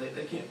there, Yeah, correct?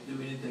 they can't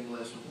do anything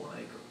less than 1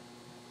 acre.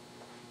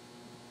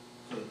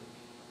 So,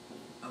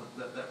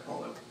 that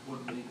probably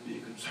wouldn't need to be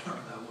a concern,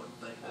 I wouldn't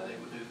think that they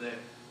would do that.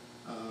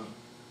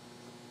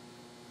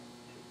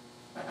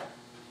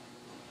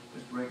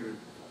 Mr. Raker?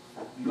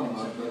 No,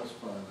 that's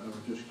fine, I was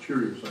just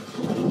curious, I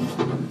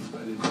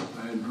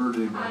hadn't heard I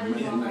anybody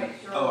just mention want to that.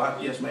 make sure. Oh,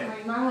 yes, ma'am. I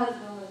mean, my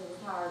husband was a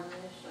retired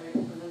administrator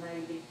for the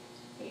Navy.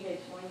 He did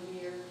 20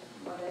 years.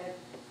 My dad,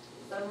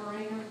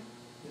 submariner.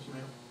 Yes,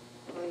 ma'am.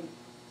 I mean,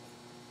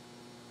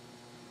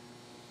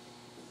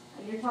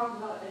 and you're talking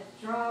about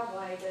a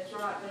driveway that's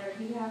right there.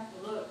 You have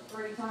to look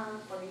 3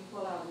 times before you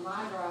pull out of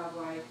my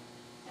driveway.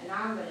 And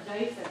I'm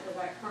adjacent to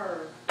that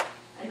curve.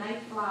 And they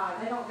fly.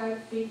 They don't go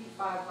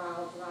 55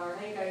 miles an hour.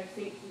 They go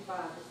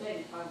 65 to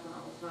 75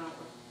 miles an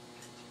hour.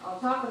 On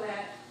top of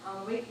that,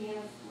 on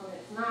weekends, when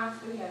it's nice,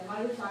 we have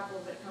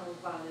motorcycles that come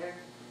by there,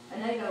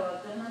 and they go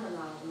up to 100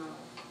 miles an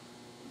hour.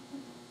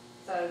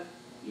 So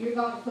you're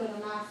going to put a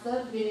nice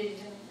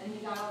subdivision, and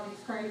you got all these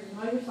crazy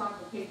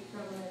motorcycle people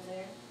coming in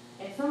there,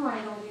 and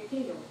somebody's going to get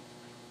killed.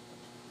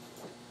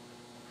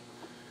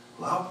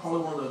 Well, I'm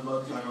probably one of those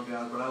motorcycle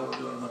guys, but I wouldn't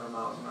do it 100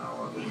 miles an hour.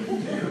 I'll do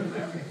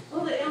it.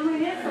 Well, I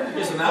mean,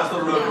 It's a nice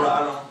little road to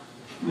ride on.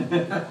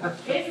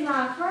 it's a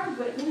nice road,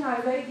 but you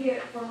know, they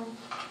get from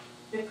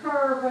the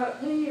curve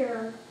up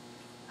here,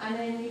 and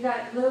then you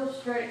got the little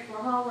stretch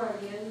where Hall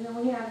Road is, and then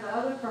we have the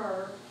other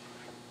curve.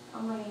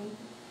 I mean,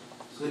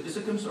 So it's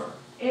a concern.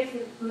 it's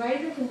a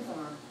major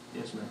concern.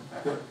 Yes, ma'am.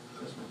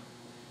 Yes, ma'am.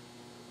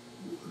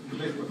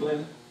 Commissioner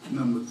McGlynn?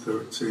 Number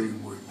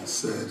 13, where you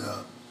said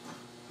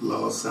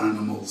lost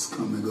animals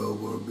coming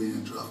over or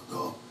being dropped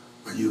off.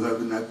 Are you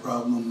having that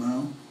problem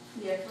now?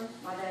 Yes, sir.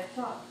 My dad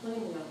shot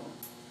plenty of them.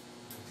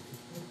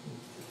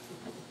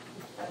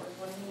 That was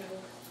when he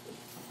was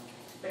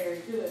very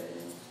good.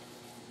 And,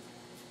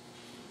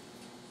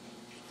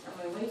 I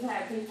mean, we've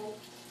had people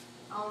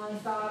on the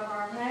side of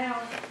our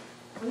house,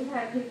 we've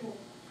had people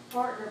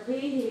park their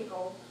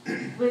vehicle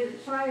with a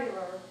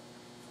trailer,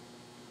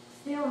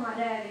 steal my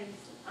daddy's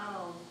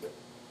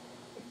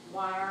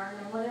wire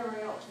and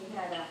whatever else he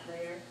had out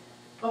there.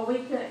 But we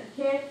couldn't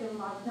catch them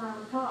by the time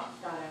the cops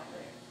got out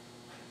there.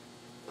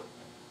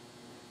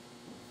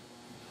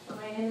 I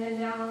mean, and then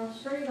down on the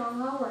street on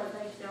Hall Road,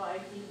 they steal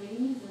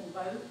ATVs and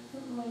boats. I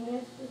mean,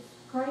 it's just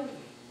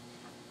crazy.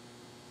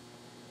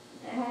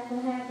 It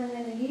hasn't happened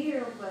in a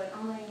year, but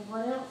I mean,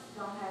 what else is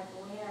gonna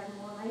happen? We have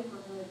more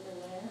neighborhoods in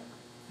there.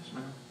 Yes,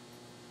 ma'am.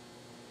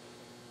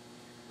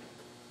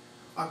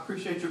 I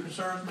appreciate your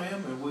concerns,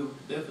 ma'am, and we'll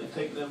definitely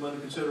take them under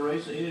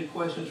consideration. Any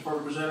questions for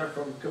the presenter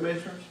from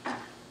commissioners?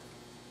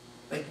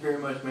 Thank you very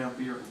much, ma'am,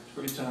 for your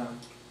time.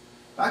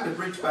 If I could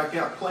reach back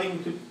out,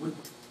 Clayton,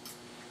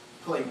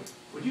 Clayton,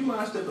 would you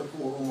mind stepping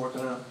forward one more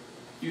time?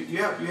 You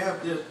have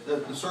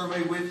the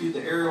survey with you,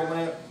 the aerial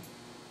map?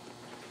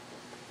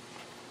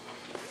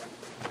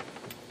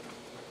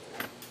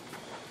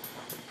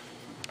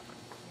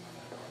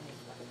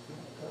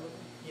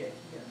 Yeah,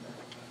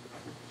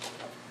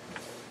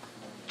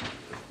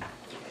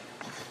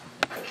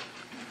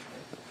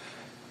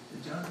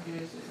 Did John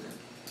Gay say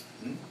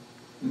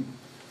that?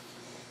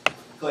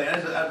 Clay,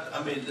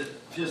 I mean,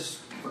 just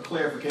for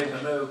clarification,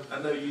 I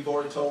know you've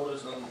already told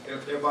us, and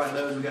everybody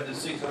knows we got this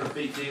 600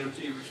 feet DOT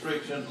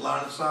restriction,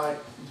 line of sight.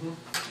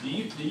 Do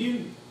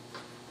you,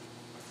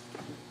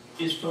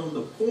 is from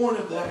the point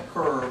of that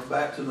curve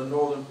back to the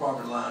northern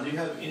property line, do you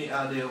have any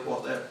idea of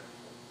what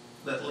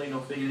that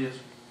lineal feet is?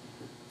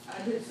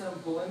 I did some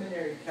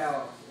preliminary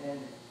calcs, and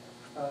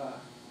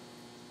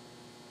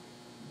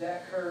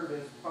that curve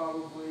is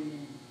probably,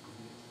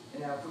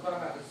 and now if we're talking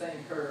about the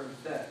same curve,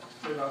 that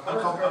there's a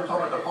hard curve. I'm talking right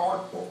about the there.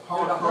 hard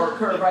There's a hard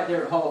curve right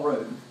there at Hall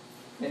Road,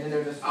 and then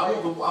there's a I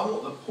slight,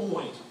 want the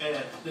point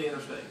at the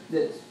interstate.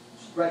 that's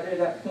right there,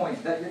 that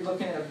point, that you're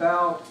looking at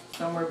about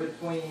somewhere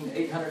between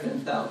 800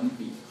 and 1,000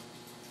 feet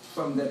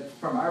from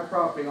our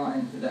property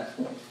line to that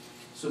point.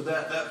 So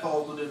that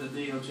falls within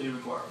the DOT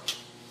requirement.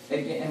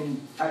 Again,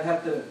 and I'd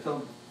have to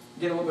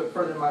get a little bit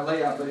further in my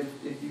layout, but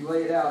if you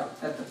lay it out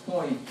at the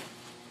point,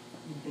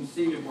 you can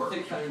see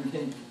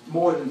 610,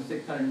 more than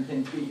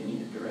 610 feet in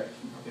either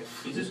direction. Okay.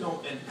 Is this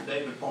going, and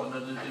David probably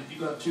knows, if you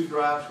got 2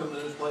 drives coming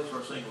to this place or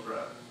a single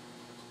drive?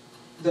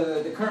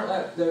 The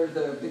current,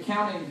 the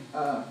county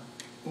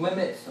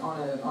limits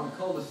on a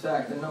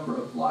cul-de-sac the number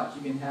of lots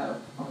you can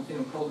have on a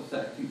single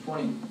cul-de-sac to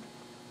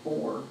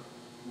 24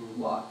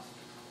 lots.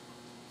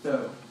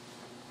 So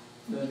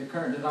the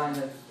current design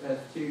has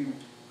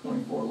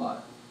 24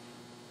 lots.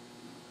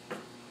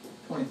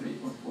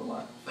 24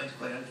 lots. Thanks,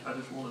 Clay. I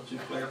just wanted to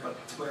clarify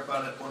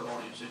that for the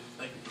audience.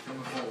 Thank you for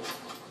coming forward.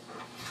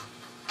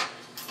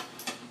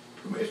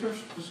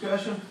 Commissioners,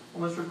 discussion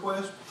on this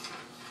request?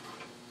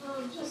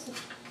 Just a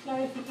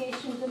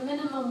clarification, the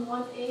minimum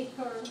 1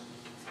 acre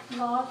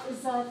lot,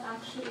 is that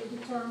actually a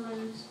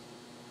determined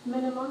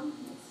minimum,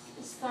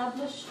 it's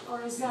established,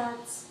 or is that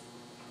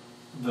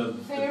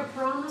fair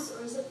promise,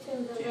 or is it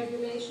in the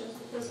regulations?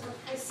 Because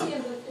I see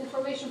in the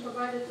information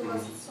provided to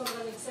us, it's sort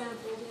of an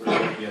example.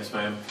 Yes,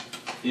 ma'am.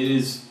 It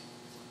is,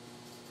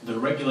 the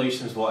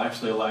regulations will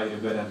actually allow you to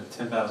go down to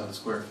 10,000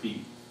 square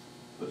feet,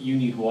 but you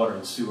need water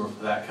and sewer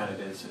for that kind of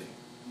density.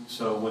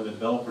 So when the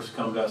developers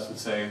come to us and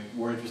say,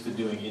 we're interested in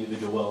doing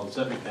individual well and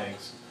septic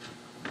tanks,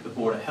 the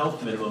Board of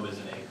Health minimum is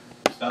an acre.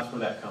 So that's where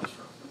that comes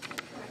from.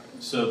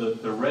 So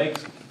the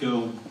regs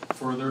go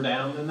further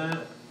down than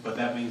that, but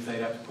that means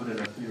they'd have to put in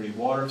a community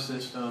water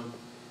system.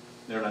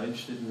 They're not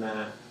interested in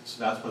that, so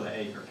that's where the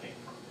acre came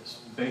from. It's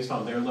based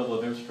on their level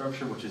of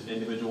infrastructure, which is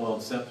individual well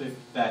and septic,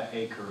 that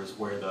acre is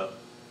where the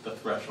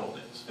threshold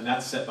is, and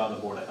that's set by the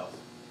Board of Health.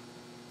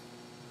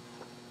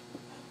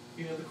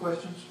 Any other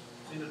questions?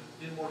 Any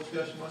more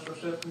discussion amongst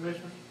ourselves,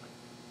 commissioners?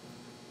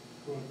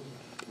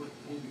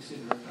 We've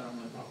exceeded our time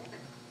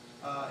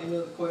limit. Any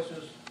other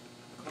questions,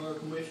 other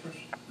commissioners?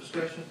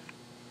 Discussion?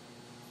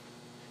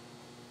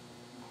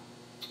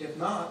 If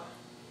not,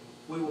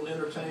 we will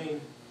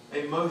entertain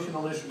a motion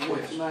on this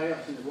request. Somebody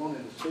else that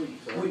wanted to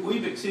speak, sir.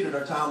 We've exceeded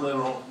our time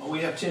limit. We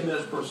have 10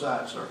 minutes per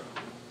side, sir.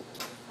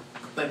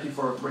 Thank you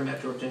for bringing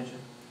that to our attention.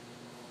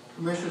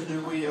 Commissioners,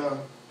 do we have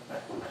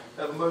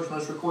a motion on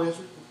this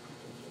request?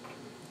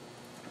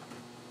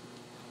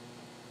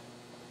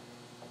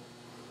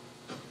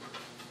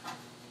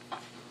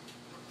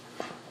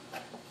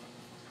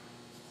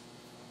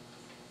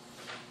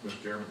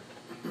 Mr. Chairman?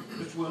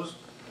 Mr. Willis?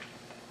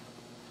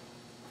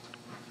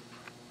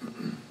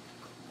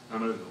 I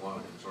know there's a lot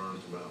of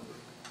concerns about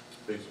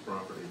the piece of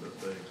property, but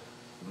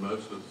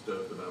most of the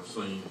stuff that I've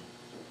seen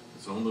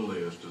that's on the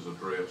list is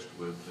addressed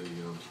with the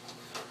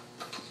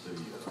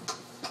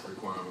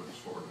requirements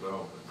for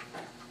development,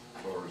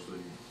 as far as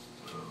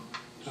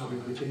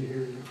We can't hear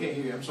you. Can't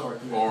hear you, I'm sorry.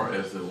 as far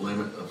as the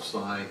limit of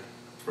sight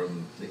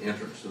from the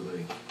entrance to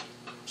the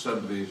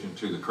subdivision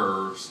to the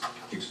curves,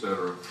 et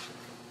cetera.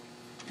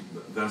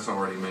 That's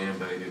already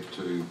mandated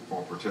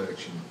for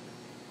protection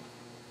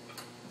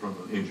from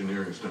an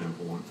engineering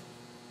standpoint.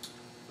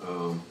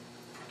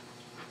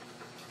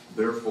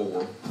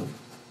 Therefore,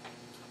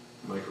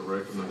 make a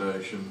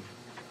recommendation,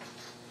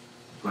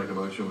 make a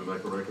motion, we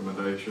make a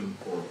recommendation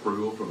for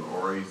approval for the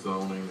RE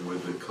zoning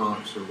with the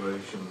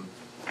conservation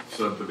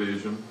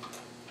subdivision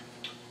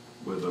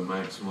with a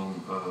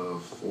maximum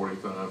of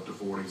 45 to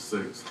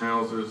 46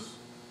 houses,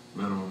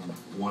 minimum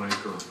 1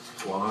 acre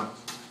lot,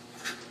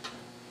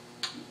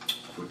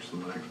 which the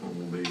maximum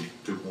will be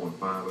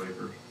 2.5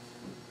 acres.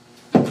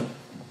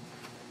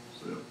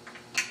 So,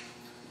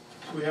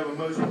 We have a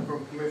motion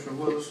from Commissioner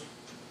Willis.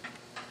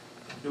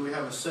 Do we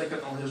have a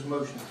second on his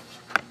motion?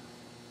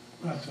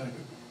 I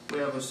second. We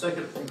have a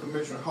second from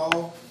Commissioner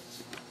Hall.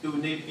 Do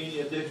we need any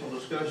additional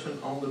discussion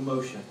on the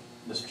motion?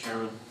 Mr.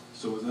 Chairman,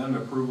 so was that an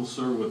approval,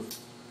 sir, with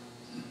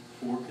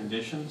 4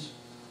 conditions?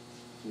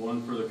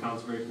 1 for the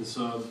conservation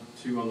sub,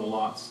 2 on the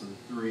lots, and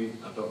 3?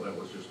 I thought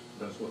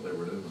that's what they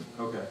were doing,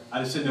 Okay.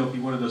 I just didn't know if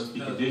you wanted those to be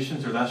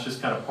conditions, or that's just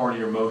kind of part of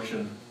your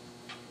motion.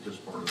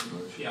 just part of the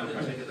motion. Yeah, I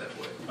didn't take it that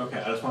way. Okay,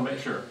 I just want to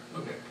make sure.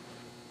 Okay.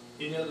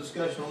 Any other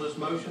discussion on this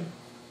motion?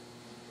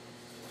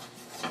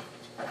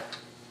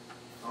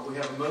 We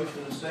have a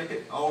motion and a second.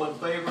 All in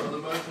favor of the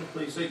motion,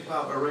 please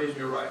signify by raising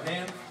your right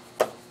hand.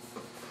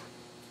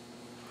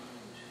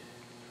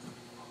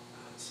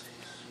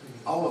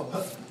 All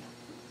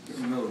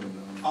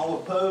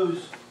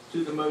opposed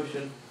to the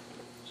motion,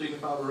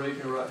 signify by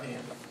raising your right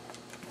hand.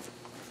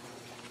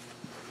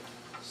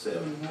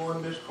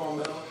 7-1, Ms.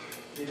 Carmella,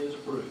 it is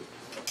approved.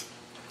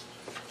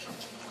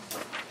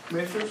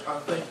 Commissioners, I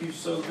thank you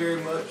so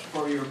very much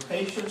for your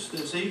patience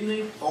this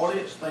evening.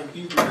 Audience, thank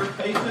you for your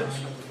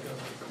patience.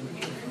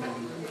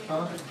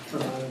 Huh?